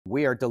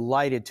We are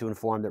delighted to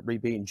inform that we're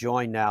being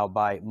joined now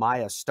by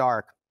Maja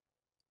Stark.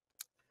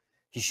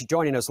 She's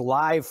joining us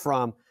live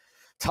from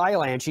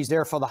Thailand. She's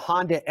there for the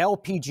Honda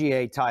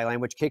LPGA Thailand,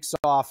 which kicks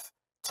off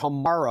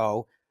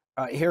tomorrow.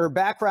 Her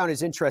background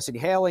is interesting.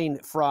 Hailing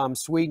from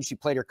Sweden, she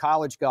played her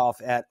college golf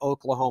at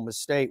Oklahoma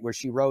State, where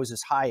she rose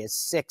as high as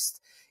 6th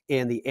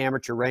in the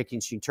amateur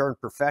rankings. She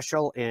turned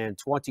professional in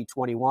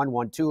 2021,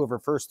 won 2 of her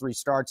first 3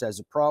 starts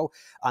as a pro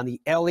on the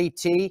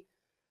LET.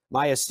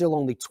 Maja's still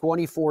only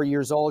 24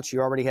 years old. She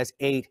already has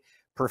 8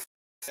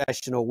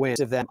 professional wins,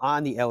 of them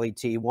on the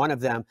LET, one of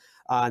them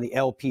on the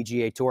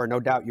LPGA Tour. No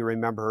doubt you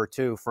remember her,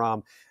 too,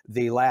 from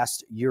the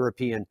last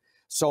European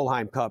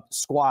Solheim Cup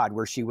squad,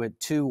 where she went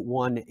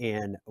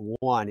 2-1-1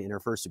 in her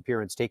first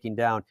appearance, taking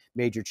down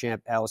major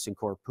champ Allison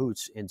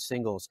Corpuz in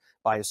singles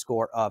by a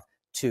score of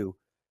 2-1.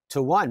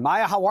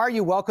 Maja, how are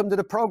you? Welcome to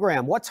the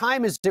program. What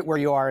time is it where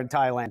you are in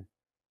Thailand?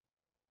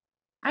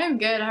 I'm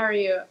good. How are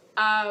you?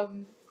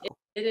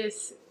 It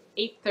is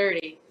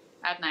 8:30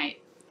 at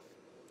night.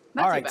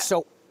 All right,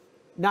 so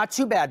not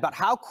too bad, but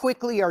how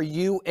quickly are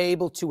you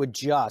able to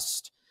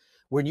adjust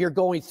when you're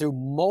going through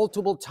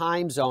multiple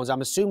time zones? I'm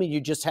assuming you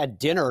just had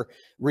dinner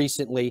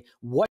recently.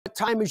 What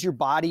time is your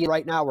body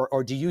right now,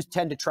 or do you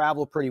tend to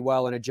travel pretty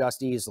well and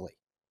adjust easily?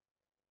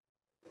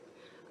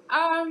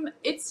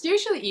 It's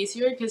usually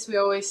easier because we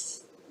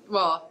always,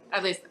 well,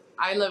 at least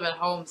I live at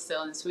home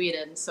still in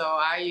Sweden, so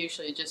I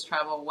usually just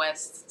travel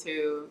west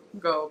to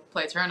go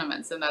play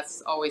tournaments, and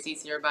that's always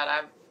easier. But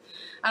I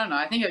don't know,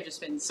 I think I've just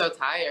been so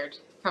tired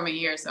coming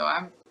here, so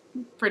I'm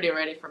pretty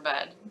ready for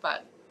bed,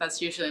 but that's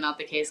usually not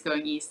the case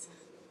going east.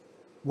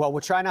 Well,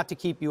 we'll try not to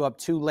keep you up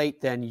too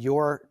late then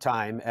your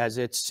time, as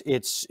it's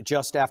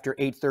just after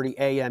 8:30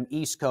 a.m.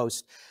 East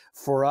Coast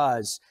for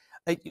us.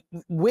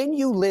 When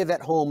you live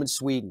at home in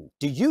Sweden,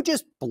 do you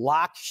just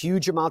block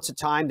huge amounts of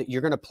time that you're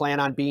going to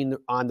plan on being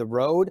on the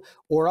road?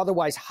 Or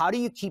otherwise, how do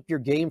you keep your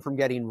game from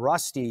getting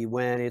rusty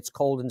when it's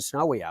cold and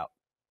snowy out?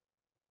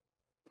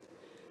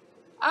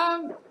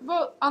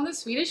 Well, on the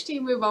Swedish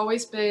team, we've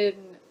always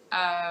been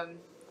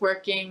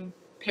working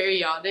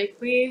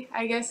periodically,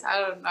 I guess. I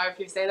don't know if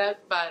you say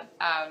that, but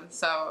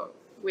so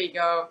we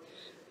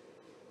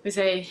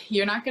say,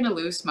 you're not going to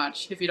lose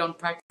much if you don't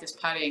practice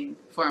putting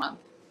for a month.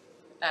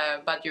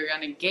 But you're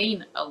going to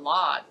gain a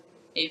lot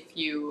if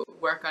you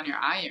work on your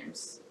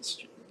irons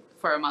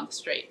for a month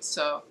straight.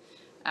 So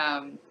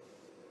I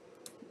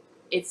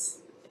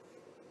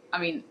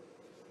mean,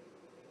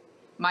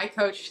 my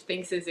coach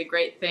thinks it's a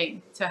great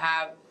thing to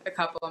have a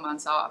couple of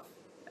months off,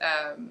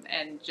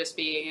 and just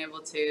being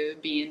able to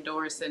be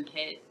indoors and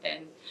hit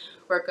and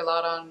work a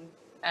lot on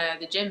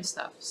the gym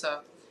stuff.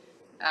 So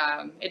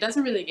it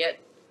doesn't really get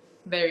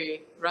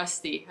very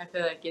rusty. I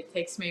feel like it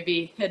takes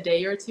maybe a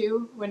day or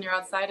 2 when you're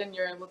outside and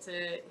you're able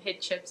to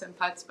hit chips and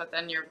putts, but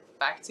then you're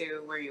back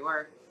to where you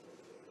were.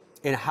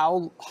 And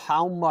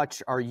how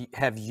much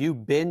have you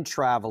been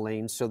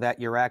traveling so that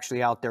you're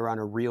actually out there on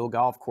a real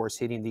golf course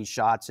hitting these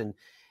shots and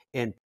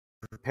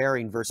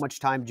preparing, versus how much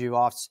time do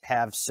you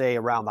have, say,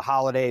 around the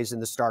holidays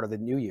and the start of the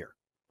new year?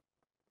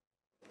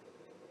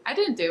 I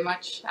didn't do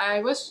much. I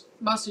was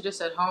mostly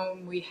just at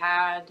home. We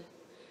had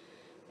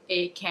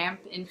a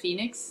camp in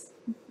Phoenix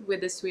with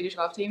the Swedish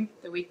golf team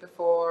the week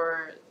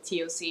before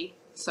TOC.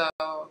 So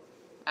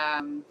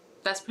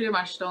that's pretty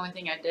much the only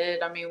thing I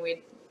did. I mean,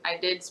 I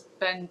did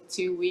spend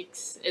 2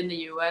 weeks in the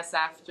US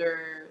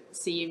after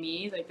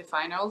CME, like the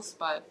finals,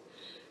 but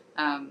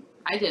I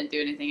didn't do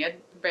anything. I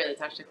barely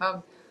touched the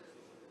club.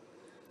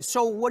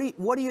 So what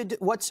do you do?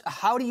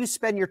 How do you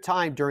spend your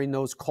time during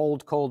those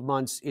cold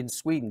months in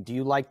Sweden? Do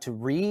you like to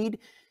read?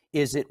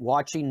 Is it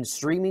watching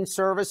streaming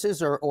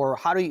services, or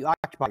how do you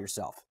occupy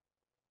yourself?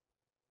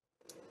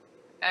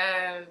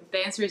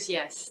 The answer is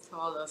yes to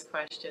all those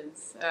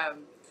questions.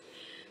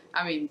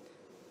 I mean,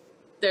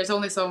 there's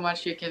only so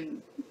much you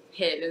can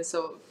hit and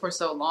for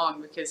so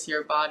long, because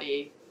your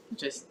body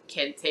just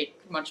can't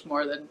take much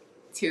more than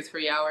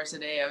 2-3 hours a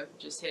day of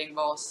just hitting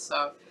balls.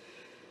 So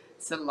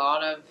it's a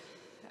lot of.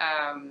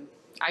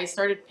 I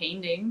started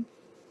painting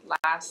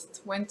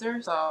last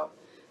winter, so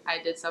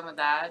I did some of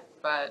that,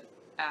 but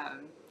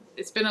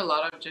it's been a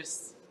lot of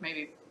just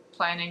maybe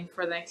planning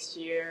for next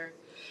year,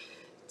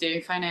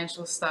 doing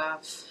financial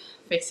stuff,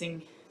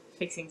 fixing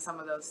some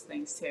of those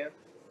things too.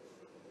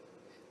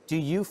 Do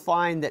you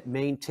find that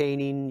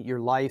maintaining your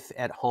life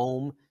at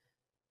home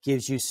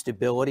gives you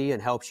stability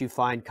and helps you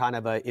find kind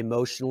of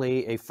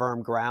emotionally a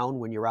firm ground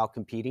when you're out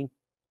competing?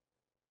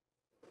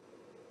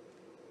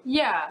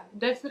 Yeah,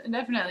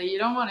 definitely. You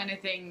don't want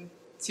anything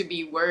to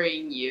be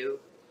worrying you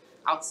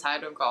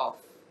outside of golf,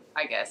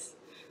 I guess.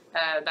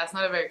 That's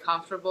not a very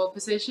comfortable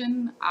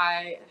position.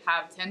 I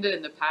have tended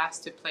in the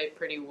past to play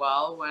pretty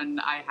well when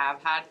I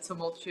have had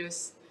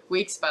tumultuous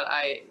weeks, but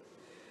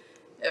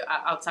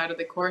outside of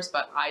the course,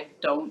 but I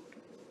don't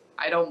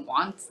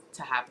want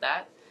to have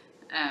that.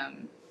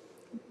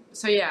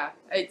 So yeah,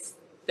 it's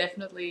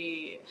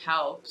definitely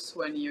helps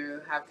when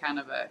you have kind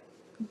of a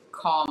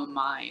calm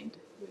mind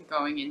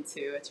going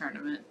into a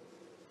tournament.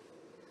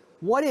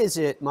 What is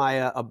it,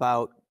 Maja,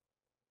 about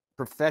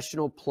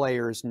professional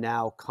players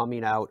now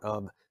coming out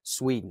of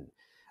Sweden.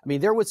 I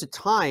mean, there was a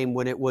time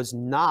when it was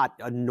not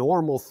a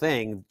normal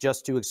thing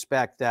just to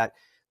expect that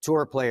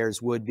tour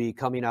players would be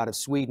coming out of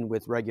Sweden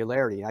with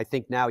regularity. I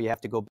think now you have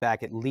to go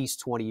back at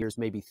least 20 years,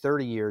 maybe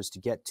 30 years to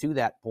get to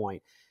that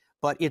point.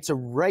 But it's a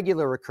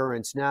regular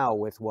occurrence now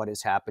with what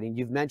is happening.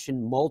 You've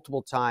mentioned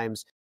multiple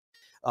times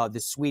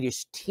the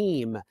Swedish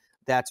team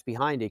that's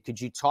behind it. Could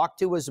you talk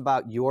to us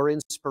about your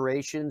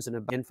inspirations and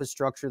about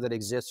infrastructure that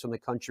exists from the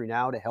country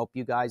now to help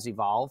you guys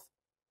evolve?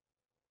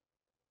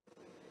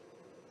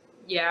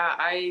 Yeah,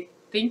 I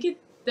think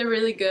they're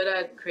really good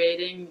at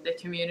creating the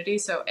community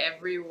so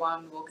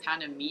everyone will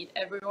kind of meet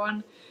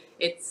everyone.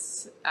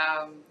 It's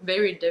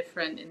very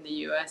different in the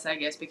US, I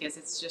guess, because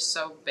it's just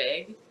so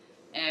big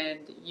and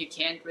you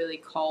can't really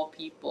call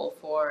people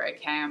for a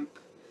camp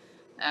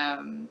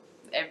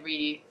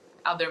every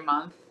other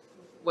month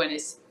when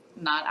it's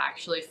not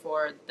actually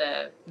for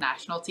the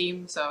national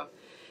team. So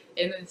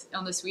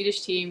on the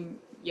Swedish team,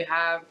 you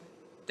have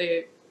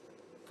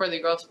for the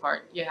girls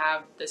part, you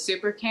have the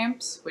super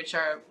camps, which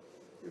are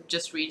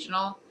just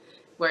regional,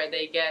 where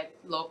they get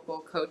local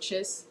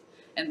coaches,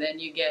 and then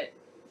you get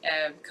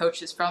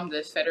coaches from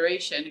the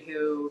federation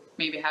who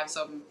maybe have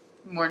some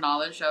more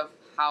knowledge of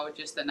how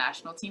just the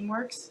national team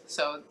works.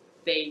 So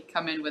they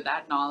come in with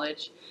that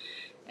knowledge,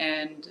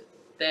 and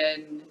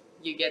then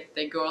you get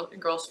the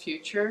girls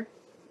future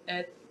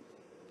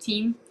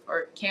team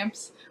or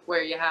camps,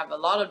 where you have a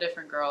lot of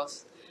different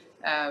girls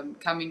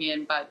coming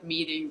in but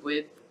meeting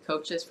with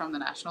coaches from the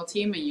national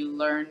team, and you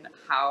learn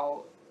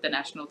how the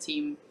national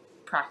team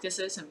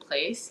practices and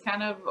plays,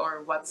 kind of,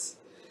 or what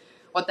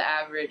the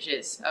average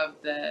is of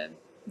the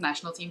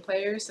national team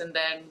players, and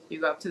then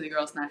you go up to the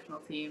girls national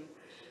team.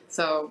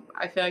 So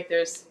I feel like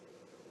there's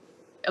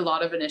a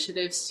lot of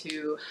initiatives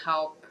to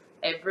help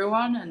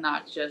everyone and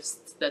not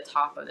just the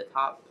top of the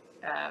top,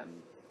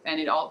 and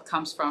it all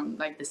comes from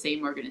like the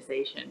same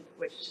organization,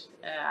 which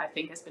I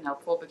think has been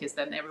helpful because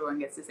then everyone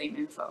gets the same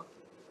info.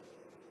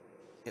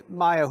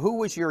 Maja, who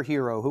was your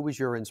hero? Who was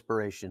your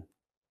inspiration?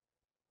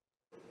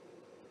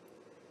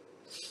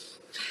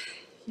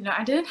 You know,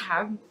 I didn't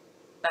have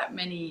that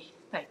many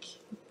like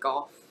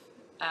golf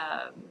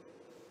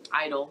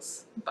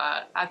idols,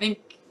 but I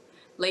think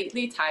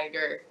lately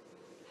Tiger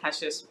has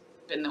just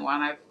been the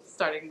one. I've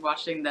started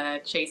watching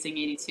the Chasing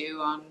 82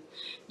 on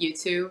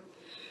YouTube,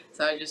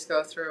 so I just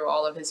go through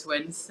all of his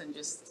wins and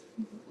just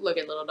look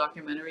at little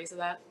documentaries of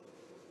that.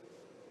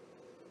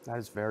 That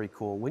is very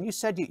cool. When you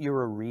said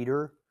you're a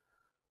reader,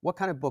 what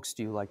kind of books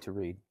do you like to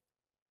read?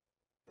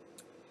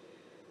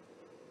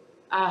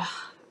 I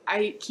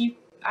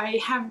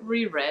have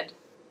reread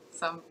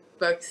some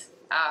books,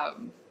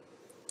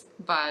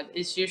 but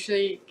it's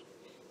usually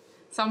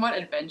somewhat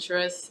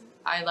adventurous.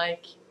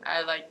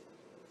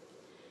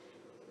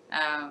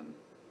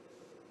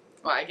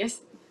 Well, I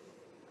guess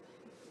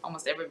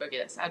almost every book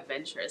is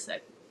adventurous. I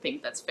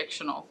think that's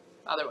fictional.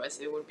 Otherwise,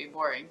 it would be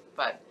boring.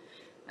 But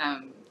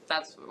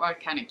that's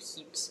what kind of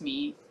keeps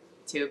me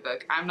to a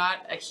book. I'm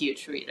not a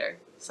huge reader,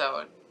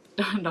 so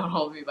don't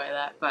hold me by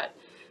that. But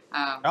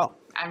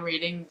I'm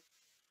reading.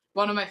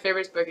 One of my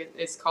favorite books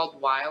is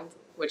called Wild,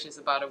 which is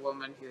about a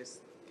woman who's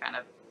kind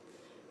of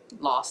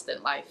lost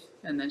in life,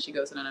 and then she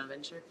goes on an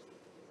adventure.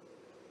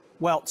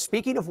 Well,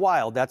 speaking of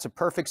Wild, that's a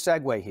perfect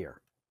segue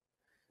here.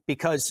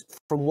 Because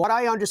from what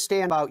I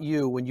understand about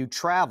you, when you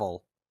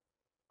travel,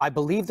 I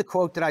believe the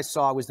quote that I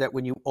saw was that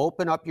when you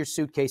open up your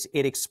suitcase,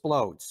 it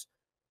explodes.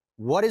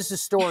 What is the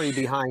story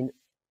behind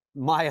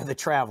Maja the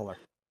Traveler?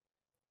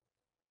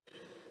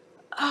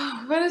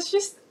 Oh, but it's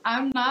just,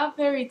 I'm not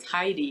very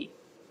tidy.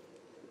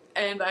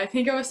 And I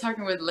think I was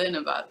talking with Lynn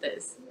about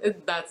this.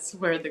 That's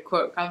where the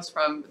quote comes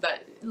from,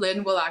 that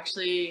Lynn will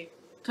actually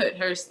put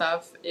her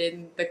stuff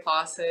in the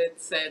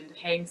closets and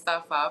hang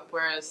stuff up,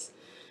 whereas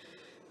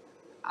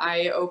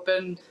I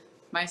open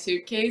my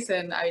suitcase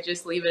and I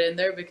just leave it in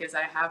there because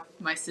I have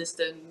my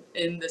system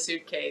in the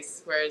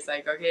suitcase where it's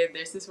like, okay,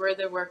 this is where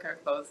the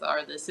workout clothes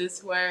are, this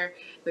is where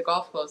the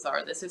golf clothes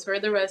are, this is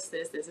where the rest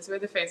is, this is where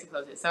the fancy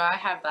clothes is. So I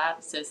have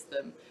that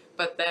system,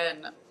 but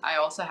then I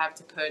also have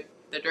to put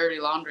the dirty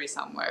laundry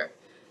somewhere.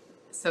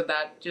 So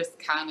that just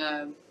kind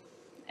of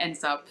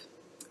ends up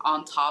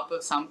on top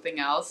of something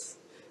else.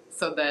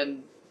 So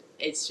then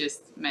it's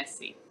just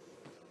messy.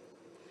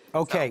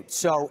 Okay,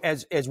 so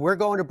as we're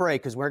going to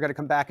break, because we're going to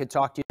come back and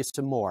talk to you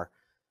some more,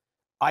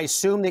 I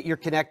assume that you're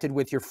connected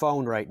with your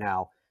phone right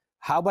now.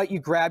 How about you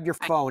grab your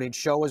phone and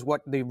show us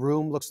what the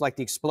room looks like,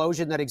 the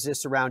explosion that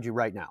exists around you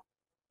right now?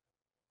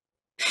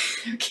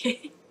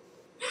 Okay.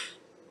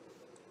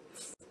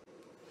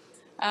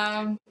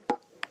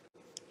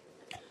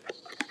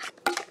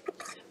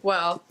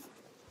 Well,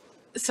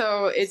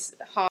 so it's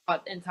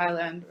hot in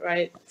Thailand,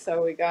 right?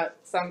 So we got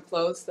some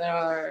clothes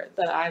that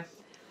I've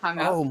hung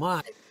up. Oh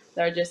my!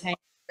 They're just hanging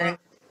there.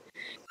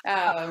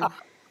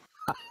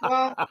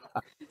 Well,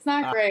 it's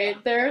not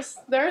great. There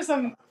are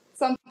some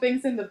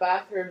things in the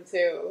bathroom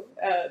too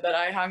that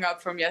I hung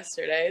up from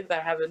yesterday that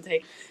I haven't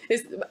taken.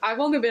 I've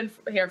only been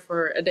here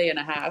for a day and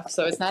a half,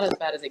 so it's not as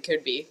bad as it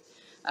could be.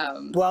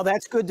 Well,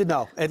 that's good to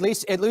know. At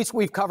least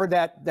we've covered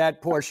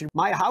that portion.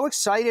 Maya, how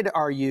excited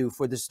are you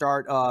for the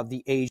start of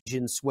the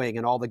Asian Swing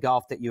and all the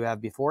golf that you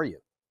have before you?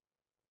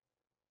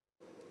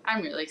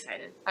 I'm really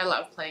excited. I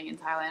love playing in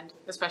Thailand,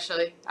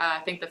 especially. I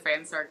think the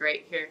fans are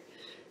great here,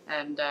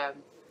 and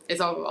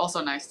it's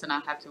also nice to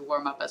not have to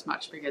warm up as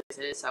much because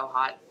it is so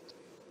hot.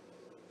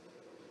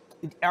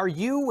 Are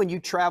you, when you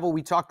travel,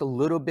 we talked a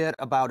little bit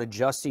about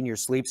adjusting your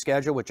sleep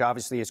schedule, which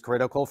obviously is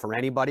critical for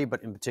anybody,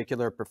 but in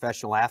particular a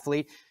professional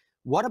athlete.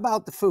 What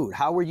about the food?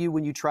 How are you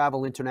when you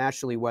travel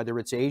internationally, whether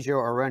it's Asia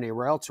or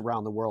anywhere else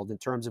around the world, in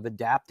terms of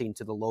adapting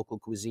to the local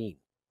cuisine?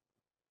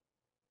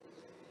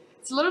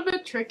 It's a little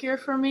bit trickier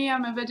for me.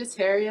 I'm a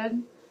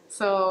vegetarian,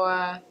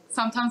 so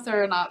sometimes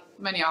there are not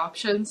many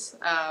options.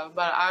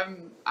 But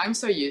I'm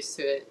so used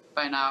to it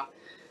by now.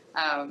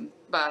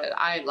 But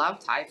I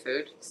love Thai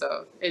food,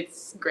 so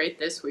it's great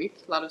this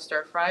week. A lot of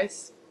stir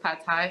fries, pad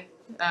Thai.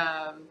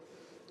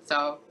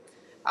 So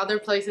other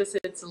places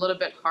it's a little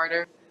bit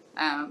harder.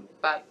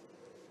 But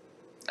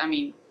I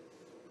mean,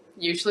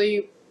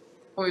 usually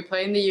when we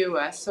play in the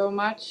US so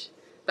much,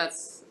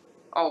 that's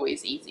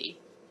always easy.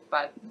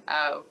 But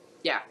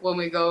yeah, when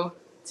we go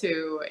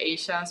to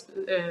Asia,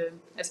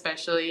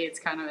 especially, it's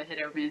kind of a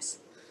hit or miss.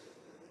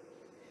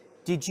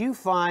 Did you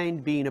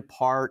find being a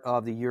part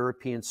of the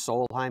European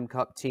Solheim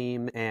Cup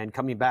team and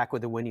coming back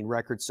with a winning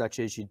record such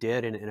as you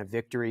did and a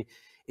victory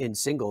in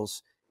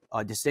singles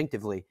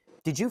distinctively,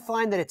 did you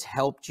find that it's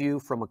helped you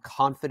from a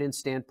confidence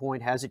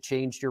standpoint? Has it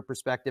changed your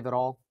perspective at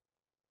all?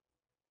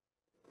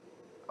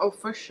 Oh,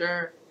 for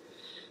sure.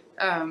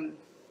 Um,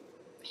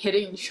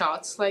 Hitting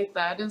shots like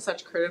that in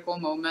such critical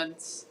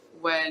moments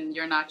when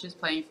you're not just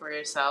playing for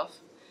yourself,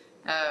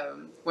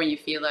 when you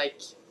feel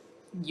like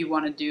you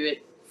want to do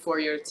it for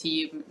your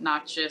team,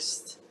 not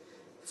just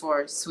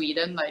for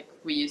Sweden, like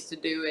we used to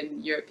do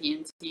in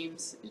European team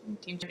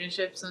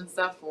championships and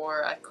stuff,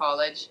 or at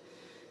college.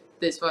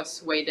 This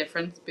was way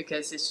different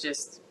because it's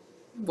just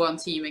one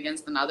team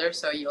against another,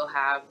 so you'll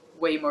have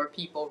way more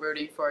people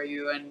rooting for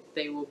you, and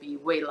they will be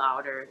way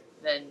louder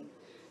than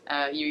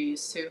you're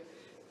used to.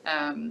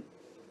 Um,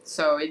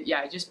 so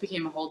yeah, it just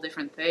became a whole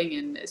different thing,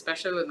 and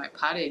especially with my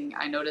putting,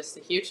 I noticed a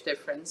huge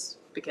difference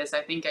because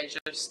I think I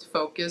just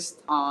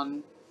focused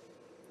on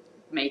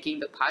making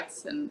the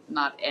putts and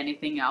not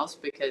anything else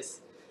because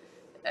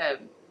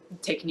um,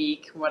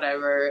 technique,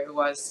 whatever,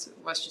 was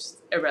just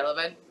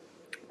irrelevant.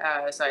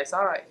 So I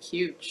saw a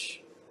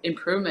huge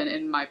improvement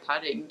in my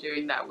putting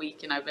during that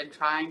week, and I've been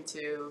trying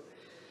to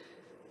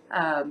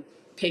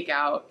pick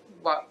out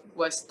what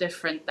was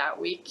different that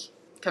week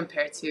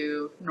compared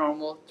to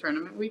normal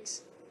tournament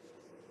weeks.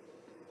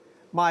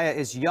 Maya,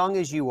 as young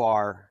as you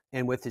are,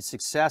 and with the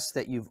success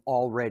that you've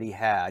already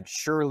had,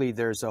 surely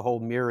there's a whole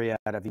myriad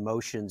of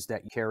emotions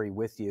that you carry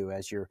with you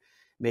as you're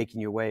making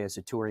your way as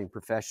a touring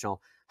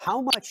professional.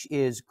 How much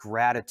is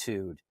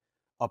gratitude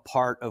a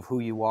part of who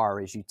you are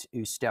as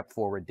you step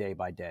forward day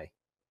by day?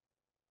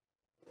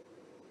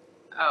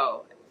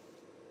 Oh,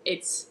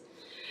 it's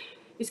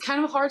it's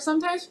kind of hard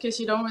sometimes because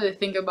you don't really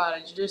think about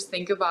it. You just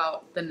think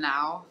about the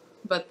now.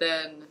 But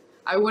then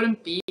I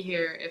wouldn't be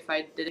here if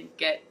I didn't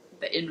get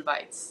the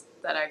invites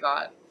that I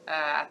got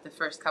at the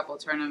first couple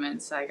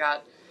tournaments. I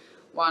got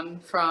one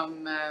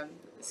from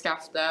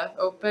Skafta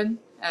Open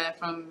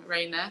from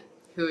Reine,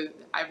 who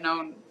I've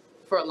known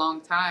for a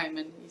long time,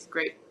 and he's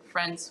great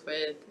friends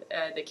with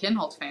the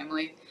Kinholt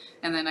family.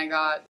 And then I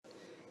got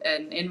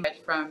an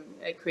invite from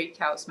Creek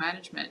House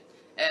Management,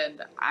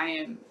 and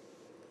I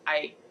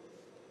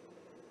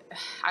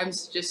I'm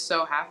just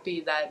so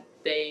happy that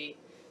they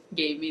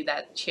gave me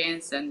that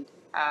chance and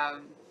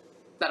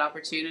that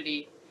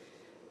opportunity,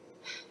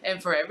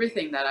 and for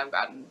everything that I've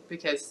gotten,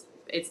 because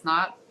it's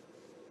not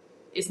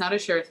a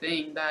sure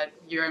thing that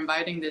you're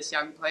inviting this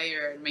young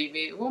player and maybe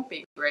it won't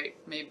be great,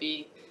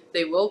 maybe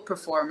they will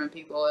perform and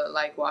people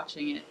like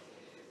watching it,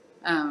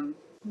 um,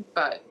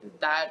 but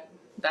that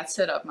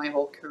set up my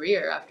whole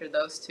career after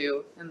those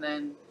two, and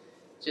then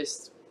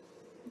just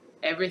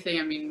everything.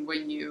 I mean,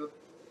 when you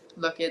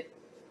look at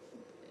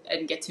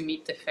and get to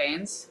meet the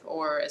fans,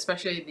 or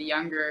especially the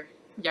younger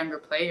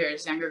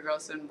players, younger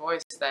girls and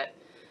boys that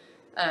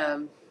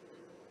um,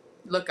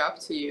 look up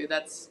to you.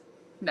 That's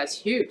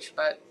huge,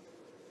 but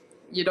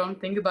you don't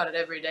think about it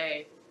every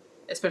day,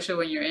 especially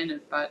when you're in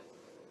it. But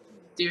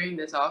during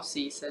this off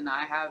season,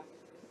 I have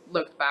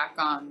looked back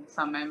on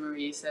some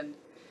memories and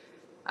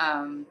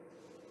um,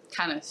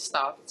 kind of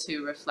stopped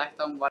to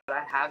reflect on what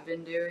I have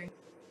been doing,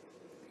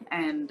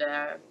 and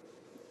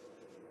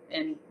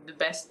and the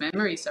best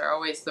memories are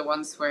always the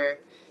ones where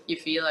you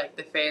feel like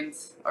the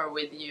fans are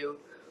with you,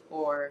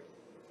 or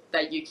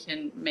that you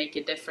can make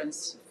a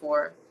difference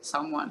for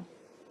someone.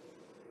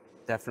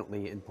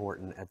 Definitely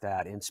important at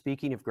that. And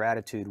speaking of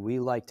gratitude, we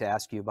like to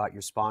ask you about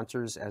your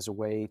sponsors as a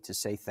way to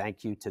say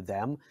thank you to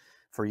them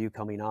for you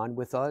coming on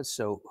with us.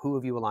 So who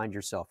have you aligned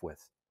yourself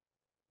with?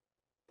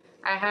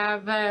 I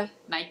have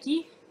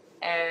Nike,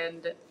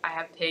 and I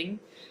have Ping.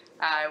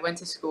 I went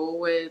to school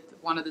with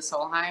one of the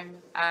Solheim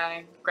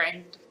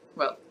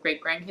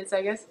great grandkids,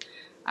 I guess.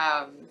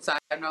 So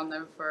I've known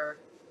them for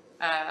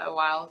a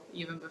while,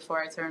 even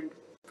before I turned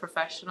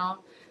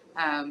professional.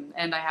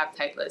 And I have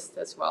Titleist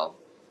as well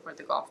for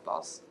the golf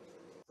balls.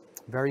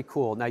 Very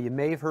cool. Now, you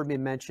may have heard me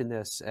mention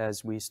this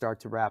as we start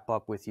to wrap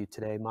up with you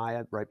today,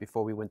 Maja, right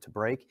before we went to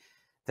break,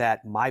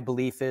 that my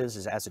belief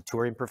is as a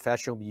touring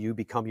professional, you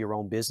become your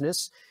own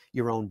business,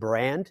 your own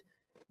brand.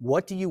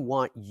 What do you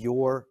want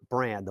your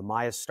brand, the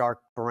Maja Stark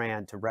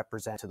brand, to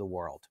represent to the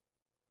world?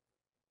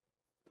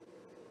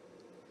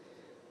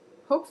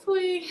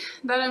 Hopefully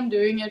that I'm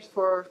doing it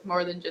for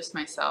more than just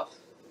myself.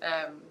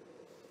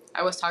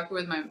 I was talking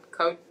with my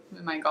coach,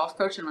 my golf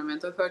coach and my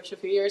mental coach a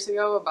few years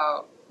ago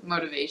about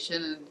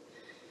motivation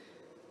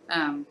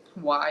and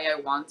why I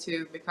want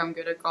to become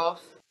good at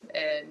golf,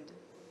 and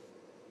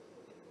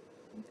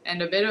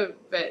a bit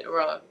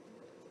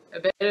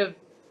of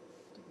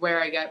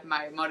where I get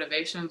my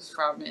motivations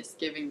from is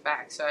giving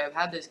back. So I've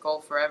had this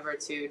goal forever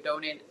to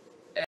donate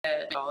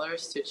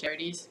dollars to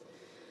charities.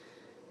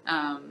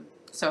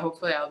 So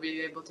hopefully I'll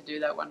be able to do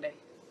that one day.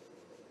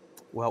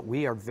 Well,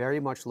 we are very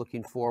much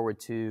looking forward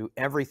to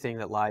everything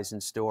that lies in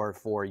store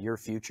for your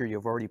future.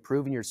 You've already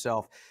proven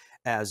yourself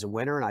as a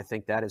winner, and I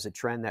think that is a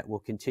trend that will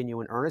continue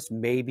in earnest.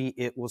 Maybe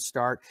it will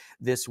start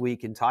this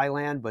week in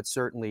Thailand, but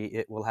certainly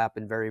it will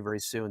happen very,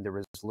 very soon. There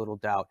is little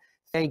doubt.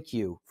 Thank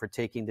you for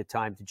taking the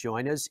time to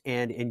join us.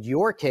 And in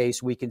your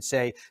case, we can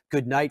say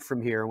good night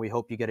from here, and we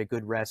hope you get a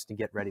good rest and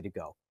get ready to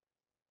go.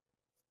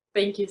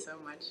 Thank you so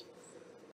much.